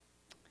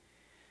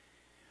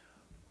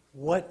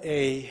What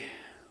a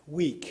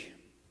week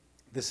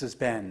this has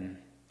been.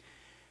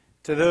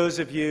 To those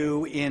of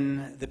you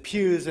in the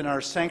pews in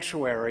our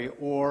sanctuary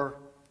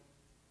or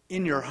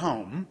in your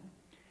home,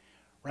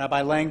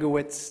 Rabbi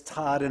Langowitz,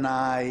 Todd, and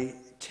I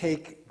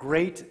take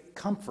great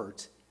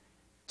comfort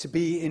to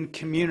be in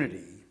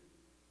community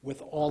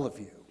with all of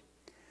you.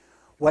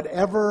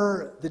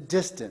 Whatever the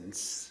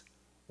distance,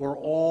 we're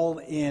all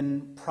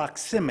in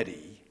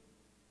proximity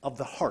of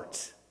the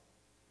heart.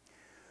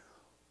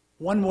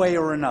 One way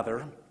or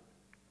another,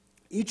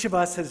 each of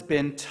us has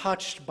been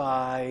touched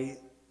by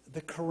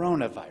the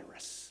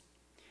coronavirus.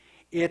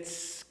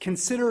 It's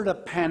considered a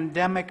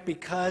pandemic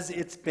because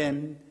it's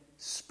been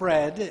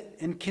spread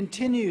and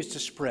continues to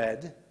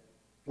spread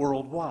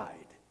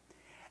worldwide.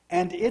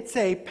 And it's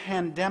a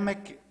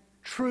pandemic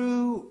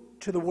true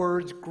to the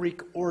word's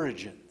Greek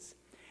origins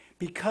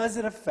because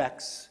it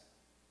affects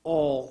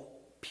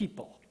all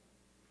people.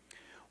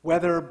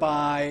 Whether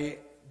by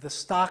the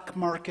stock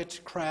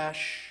market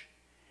crash,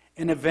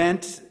 an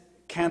event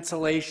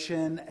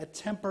cancellation, a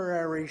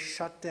temporary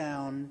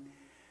shutdown,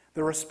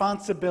 the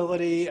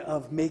responsibility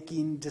of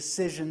making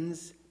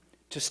decisions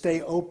to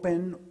stay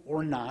open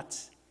or not,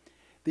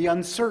 the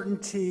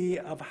uncertainty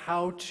of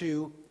how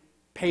to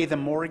pay the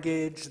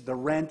mortgage, the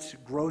rent,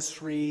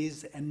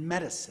 groceries, and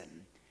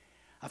medicine,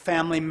 a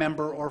family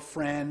member or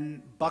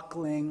friend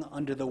buckling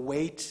under the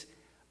weight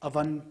of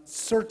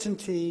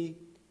uncertainty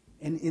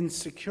and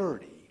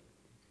insecurity,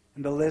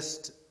 and the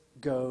list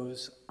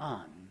goes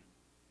on.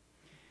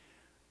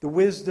 The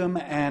wisdom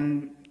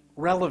and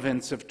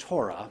relevance of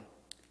Torah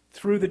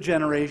through the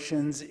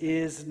generations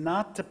is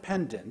not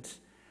dependent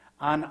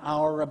on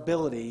our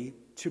ability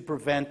to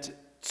prevent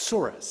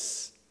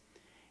tsuris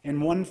in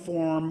one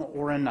form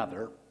or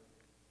another.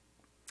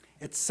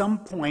 At some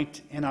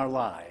point in our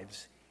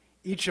lives,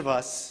 each of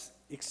us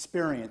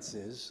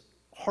experiences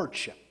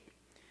hardship.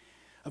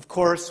 Of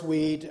course,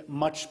 we'd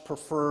much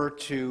prefer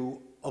to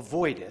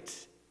avoid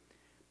it,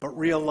 but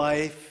real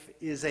life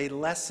is a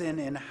lesson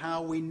in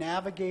how we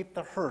navigate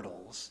the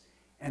hurdles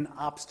and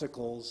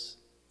obstacles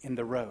in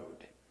the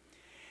road.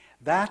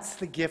 That's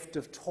the gift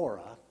of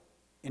Torah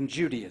in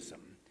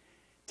Judaism,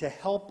 to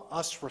help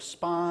us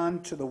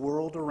respond to the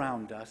world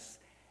around us,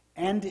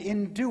 and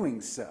in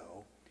doing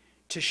so,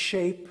 to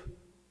shape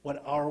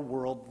what our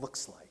world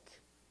looks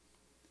like.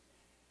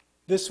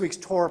 This week's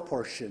Torah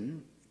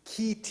portion,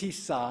 Ki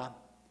Tisa,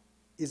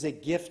 is a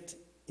gift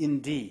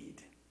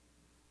indeed.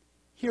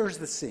 Here's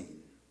the scene.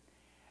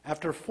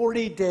 After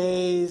 40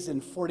 days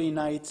and 40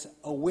 nights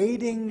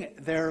awaiting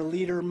their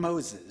leader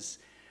Moses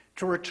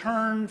to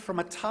return from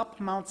atop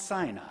Mount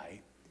Sinai,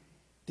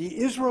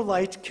 the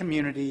Israelite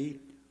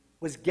community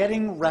was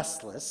getting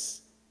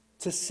restless,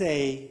 to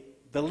say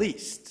the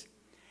least.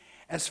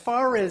 As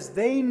far as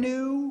they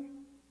knew,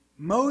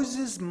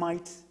 Moses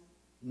might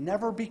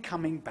never be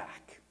coming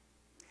back.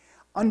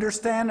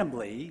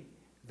 Understandably,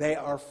 they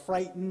are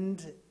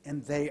frightened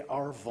and they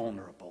are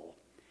vulnerable.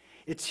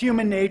 It's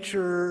human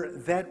nature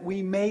that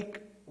we make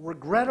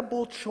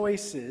regrettable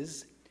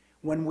choices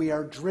when we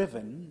are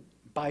driven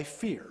by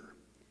fear.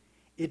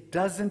 It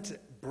doesn't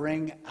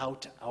bring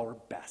out our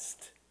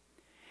best.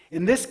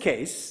 In this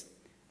case,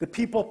 the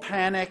people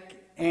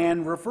panic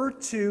and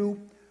revert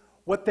to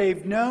what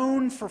they've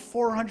known for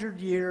 400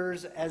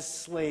 years as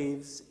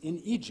slaves in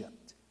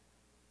Egypt: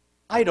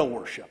 idol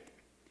worship.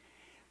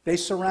 They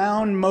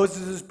surround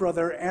Moses'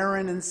 brother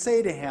Aaron and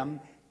say to him,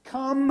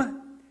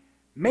 "Come,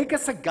 make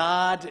us a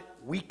god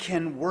we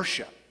can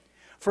worship.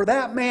 For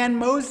that man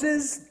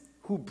Moses,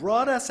 who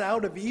brought us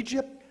out of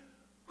Egypt,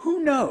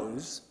 who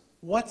knows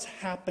what's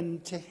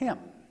happened to him?"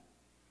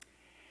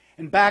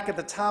 And back at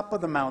the top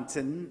of the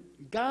mountain,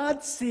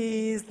 God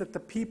sees that the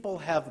people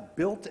have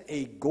built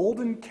a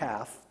golden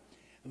calf,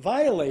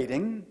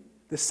 violating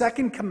the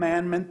second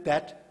commandment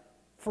that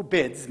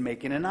forbids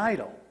making an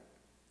idol.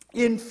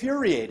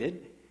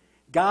 Infuriated,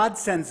 God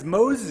sends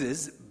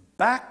Moses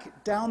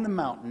back down the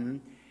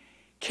mountain,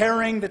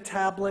 carrying the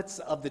tablets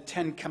of the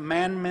Ten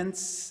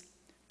Commandments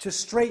to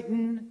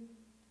straighten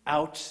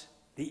out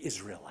the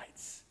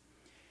Israelites.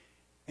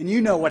 And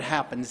you know what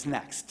happens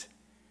next.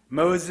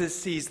 Moses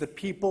sees the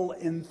people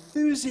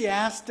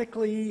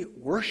enthusiastically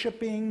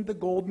worshiping the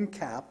golden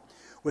calf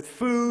with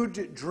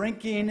food,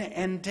 drinking,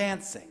 and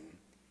dancing.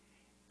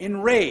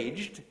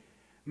 Enraged,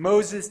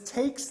 Moses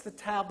takes the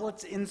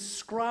tablets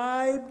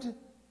inscribed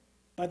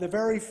by the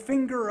very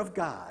finger of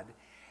God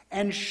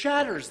and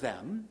shatters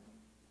them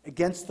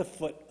against the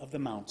foot of the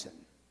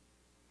mountain.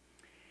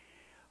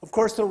 Of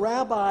course, the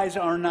rabbis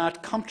are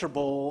not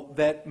comfortable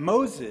that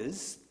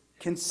Moses,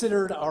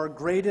 considered our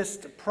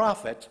greatest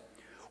prophet,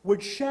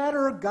 would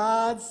shatter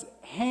God's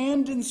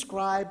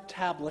hand-inscribed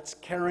tablets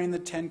carrying the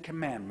Ten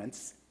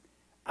Commandments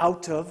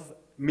out of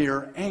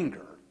mere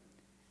anger.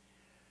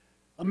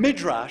 A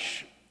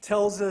midrash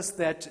tells us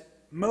that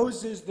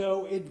Moses,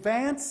 though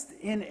advanced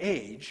in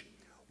age,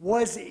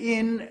 was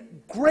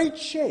in great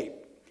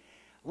shape,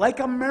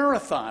 like a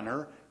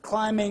marathoner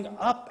climbing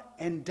up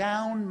and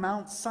down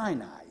Mount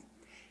Sinai.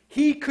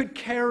 He could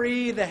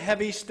carry the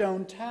heavy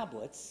stone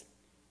tablets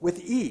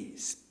with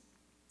ease.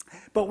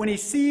 But when he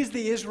sees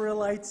the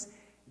Israelites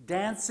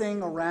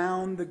dancing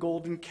around the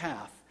golden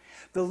calf,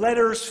 the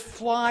letters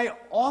fly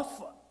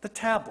off the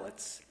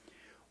tablets,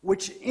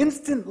 which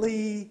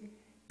instantly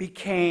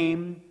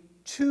became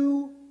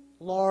two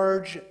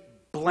large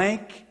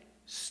blank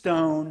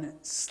stone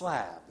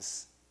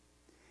slabs.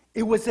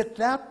 It was at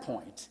that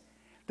point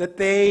that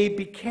they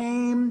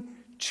became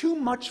too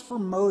much for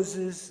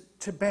Moses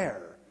to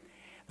bear.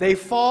 They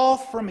fall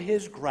from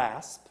his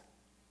grasp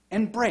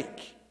and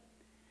break.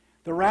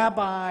 The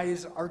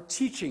rabbis are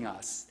teaching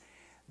us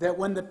that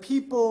when the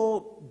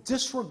people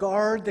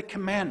disregard the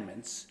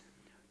commandments,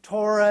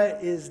 Torah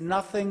is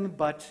nothing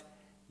but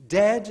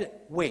dead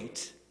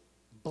weight,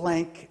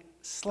 blank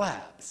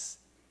slabs.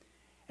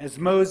 As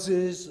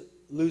Moses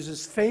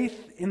loses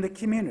faith in the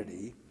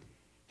community,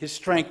 his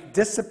strength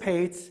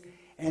dissipates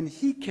and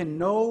he can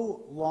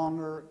no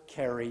longer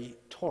carry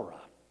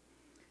Torah.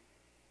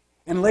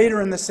 And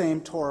later in the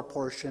same Torah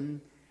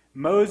portion,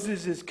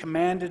 Moses is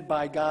commanded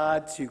by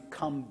God to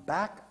come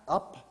back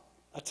up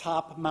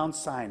atop Mount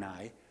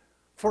Sinai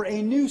for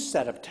a new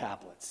set of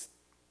tablets.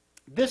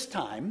 This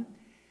time,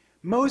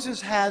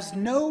 Moses has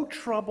no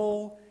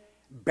trouble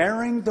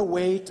bearing the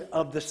weight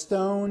of the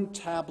stone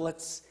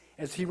tablets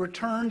as he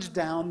returns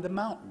down the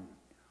mountain.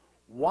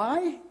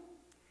 Why?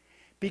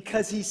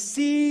 Because he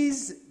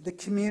sees the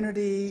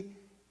community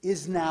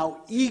is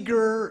now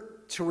eager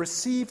to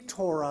receive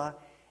Torah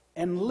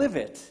and live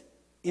it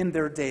in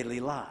their daily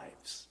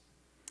lives.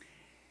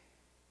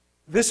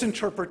 This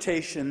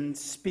interpretation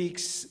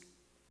speaks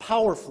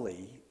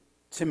powerfully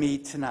to me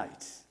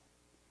tonight.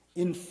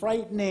 In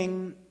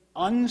frightening,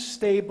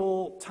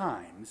 unstable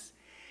times,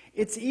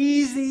 it's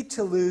easy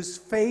to lose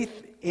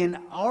faith in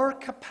our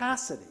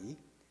capacity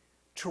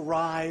to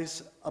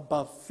rise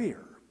above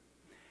fear.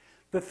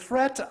 The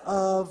threat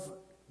of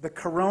the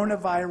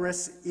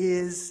coronavirus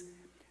is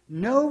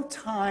no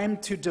time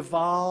to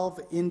devolve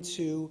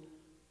into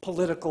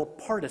political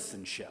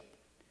partisanship.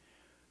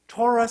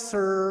 Torah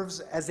serves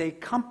as a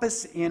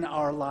compass in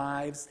our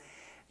lives,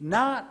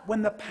 not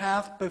when the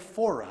path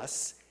before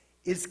us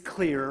is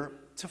clear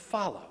to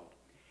follow.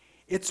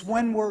 It's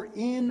when we're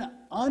in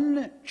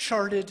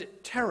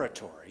uncharted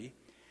territory,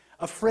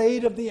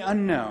 afraid of the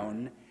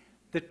unknown,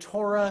 that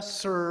Torah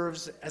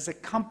serves as a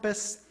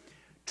compass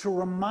to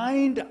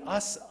remind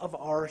us of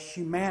our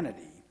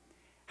humanity,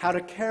 how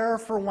to care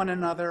for one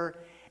another,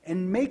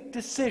 and make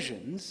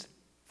decisions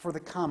for the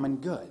common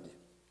good.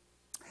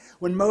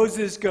 When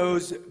Moses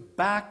goes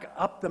back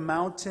up the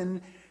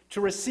mountain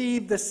to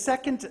receive the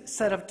second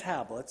set of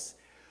tablets,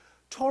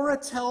 Torah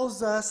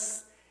tells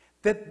us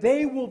that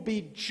they will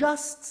be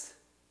just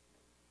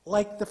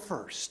like the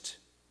first.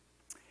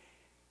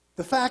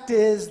 The fact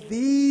is,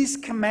 these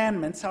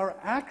commandments are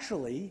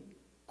actually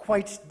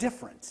quite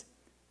different.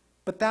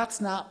 But that's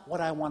not what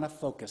I want to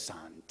focus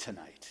on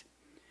tonight.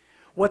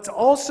 What's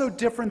also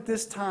different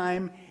this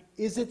time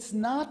is it's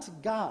not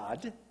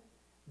God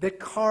that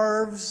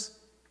carves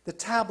the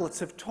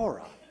tablets of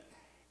Torah.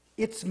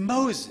 It's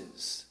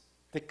Moses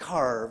that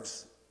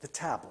carves the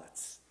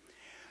tablets.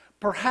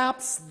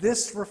 Perhaps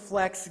this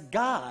reflects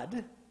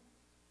God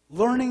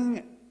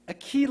learning a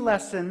key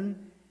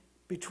lesson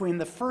between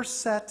the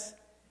first set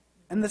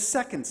and the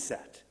second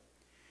set.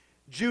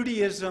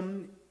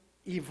 Judaism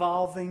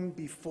evolving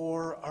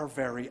before our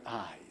very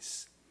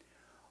eyes.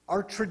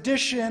 Our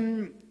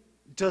tradition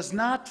does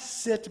not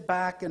sit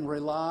back and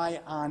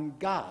rely on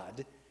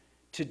God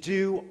to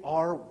do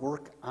our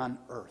work on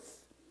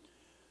earth.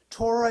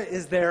 Torah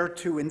is there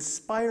to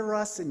inspire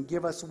us and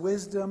give us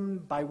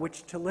wisdom by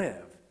which to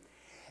live.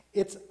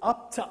 It's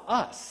up to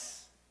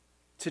us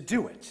to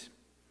do it.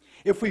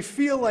 If we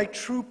feel like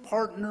true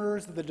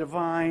partners of the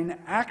divine,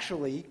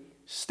 actually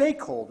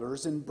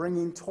stakeholders in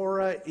bringing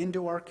Torah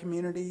into our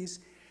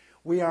communities,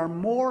 we are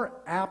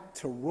more apt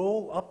to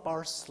roll up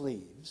our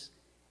sleeves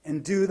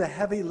and do the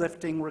heavy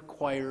lifting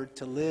required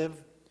to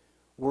live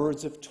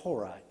words of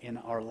Torah in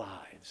our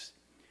lives.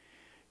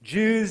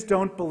 Jews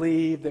don't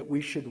believe that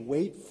we should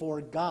wait for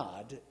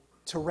God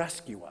to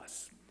rescue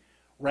us.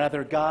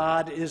 Rather,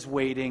 God is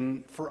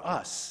waiting for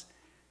us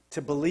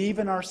to believe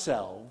in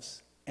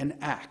ourselves and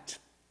act.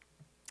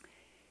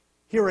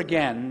 Here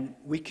again,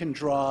 we can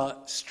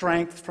draw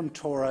strength from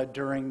Torah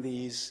during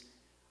these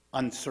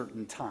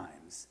uncertain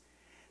times.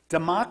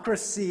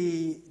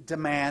 Democracy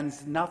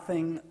demands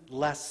nothing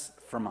less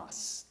from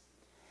us.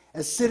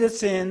 As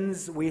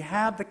citizens, we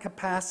have the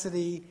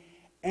capacity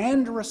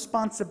and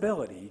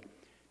responsibility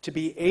to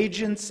be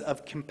agents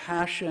of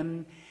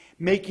compassion,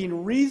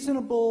 making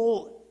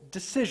reasonable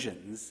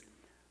decisions,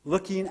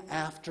 looking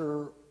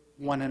after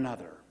one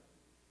another.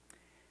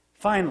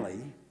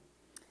 Finally,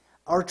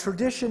 our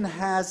tradition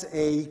has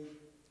a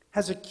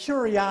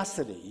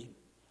curiosity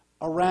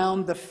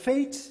around the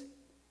fate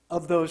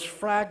of those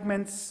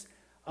fragments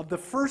of the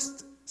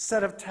first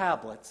set of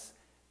tablets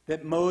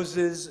that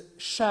Moses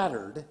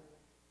shattered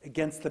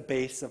against the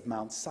base of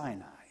Mount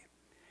Sinai.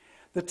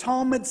 The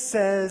Talmud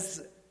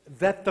says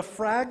that the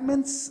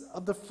fragments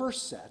of the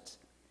first set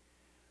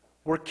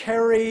were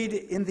carried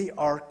in the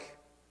ark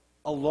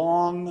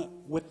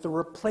along with the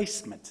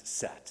replacement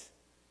set.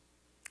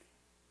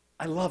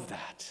 I love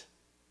that.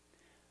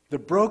 The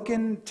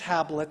broken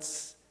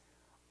tablets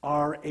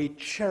are a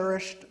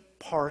cherished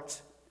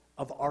part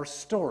of our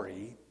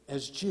story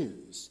as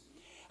Jews,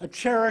 a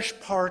cherished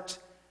part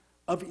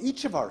of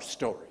each of our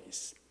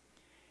stories.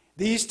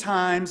 These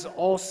times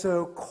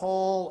also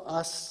call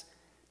us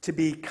to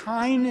be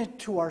kind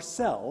to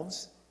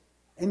ourselves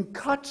and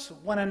cut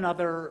one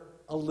another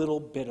a little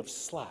bit of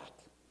slack.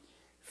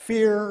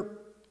 Fear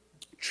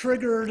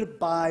triggered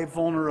by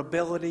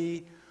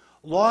vulnerability,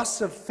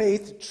 loss of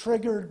faith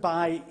triggered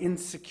by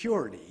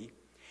insecurity.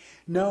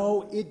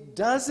 No, it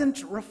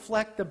doesn't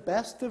reflect the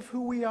best of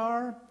who we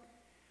are,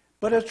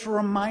 but it's a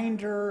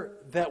reminder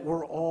that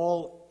we're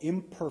all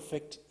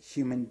imperfect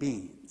human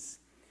beings.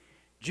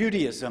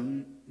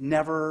 Judaism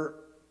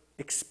never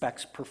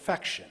expects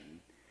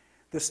perfection.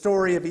 The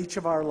story of each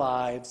of our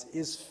lives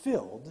is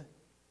filled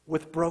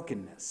with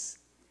brokenness.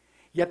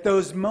 Yet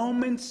those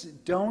moments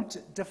don't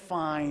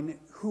define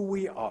who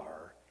we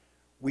are.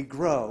 We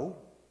grow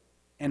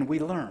and we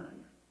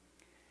learn.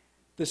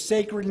 The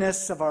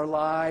sacredness of our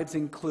lives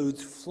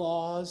includes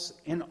flaws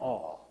and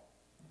all.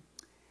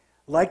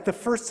 Like the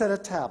first set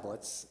of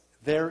tablets,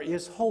 there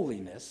is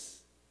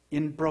holiness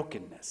in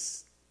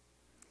brokenness.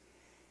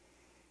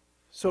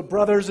 So,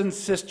 brothers and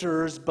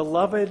sisters,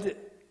 beloved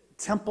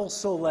Temple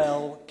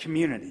Solel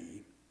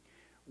community,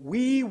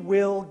 we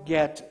will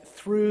get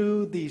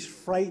through these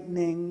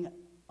frightening,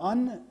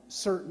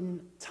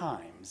 uncertain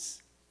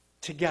times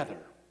together.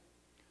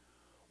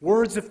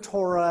 Words of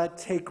Torah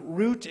take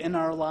root in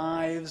our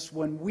lives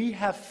when we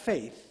have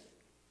faith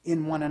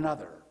in one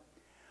another,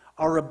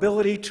 our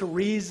ability to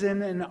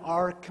reason and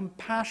our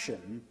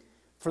compassion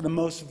for the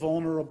most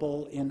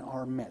vulnerable in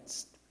our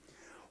midst.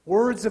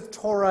 Words of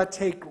Torah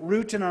take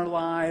root in our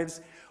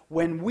lives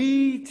when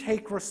we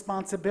take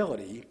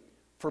responsibility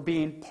for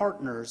being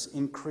partners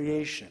in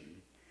creation.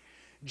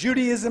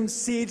 Judaism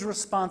cedes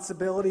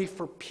responsibility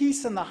for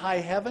peace in the high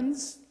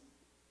heavens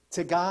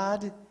to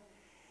God,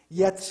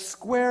 yet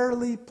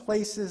squarely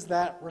places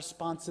that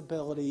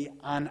responsibility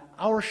on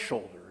our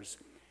shoulders,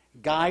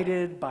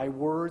 guided by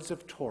words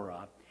of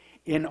Torah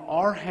in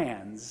our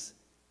hands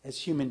as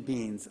human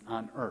beings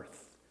on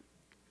earth.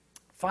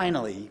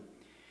 Finally,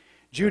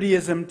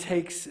 Judaism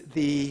takes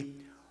the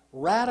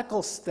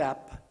radical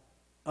step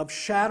of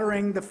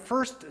shattering the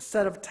first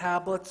set of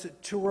tablets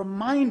to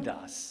remind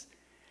us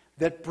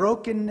that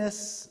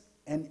brokenness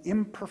and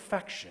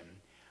imperfection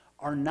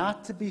are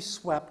not to be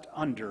swept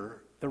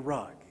under the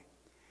rug.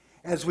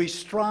 As we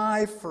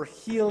strive for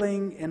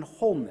healing and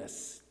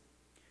wholeness,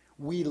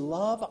 we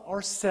love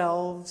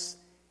ourselves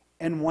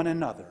and one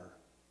another,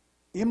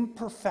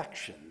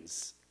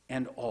 imperfections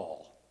and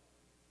all.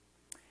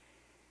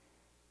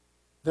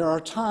 There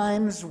are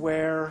times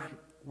where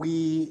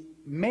we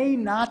may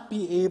not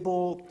be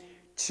able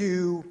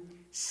to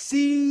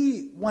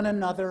see one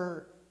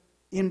another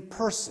in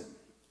person.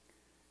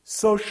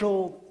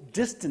 Social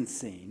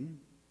distancing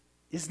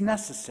is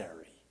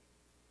necessary.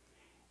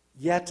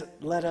 Yet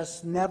let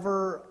us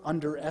never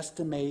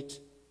underestimate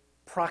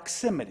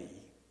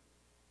proximity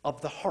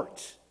of the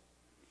heart.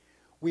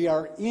 We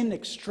are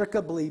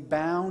inextricably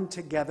bound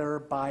together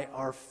by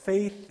our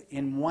faith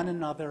in one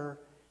another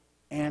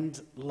and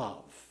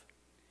love.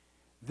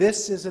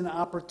 This is an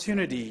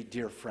opportunity,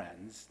 dear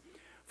friends,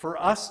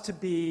 for us to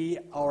be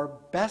our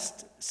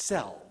best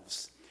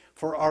selves,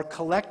 for our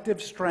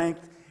collective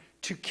strength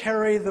to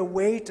carry the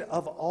weight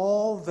of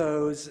all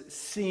those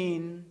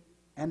seen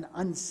and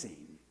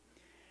unseen.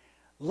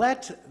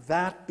 Let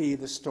that be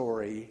the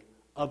story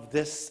of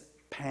this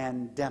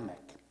pandemic,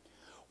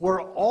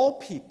 where all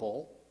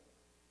people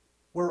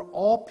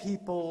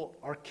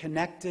are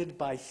connected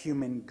by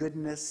human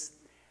goodness,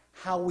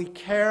 how we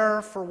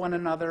care for one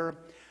another,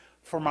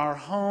 from our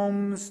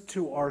homes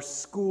to our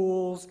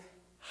schools,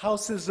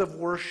 houses of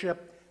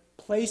worship,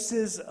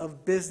 places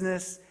of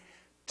business,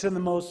 to the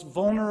most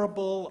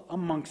vulnerable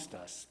amongst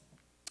us,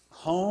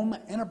 home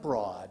and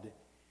abroad,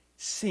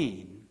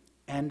 seen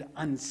and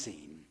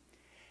unseen.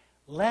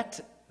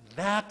 Let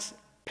that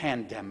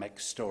pandemic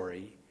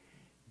story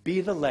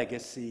be the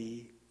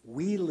legacy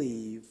we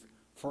leave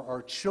for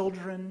our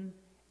children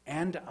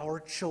and our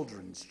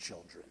children's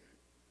children.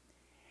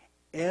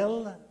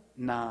 El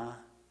na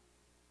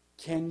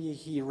ken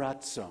yehi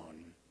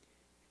ratzon.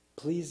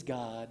 Please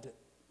God,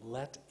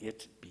 let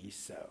it be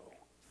so.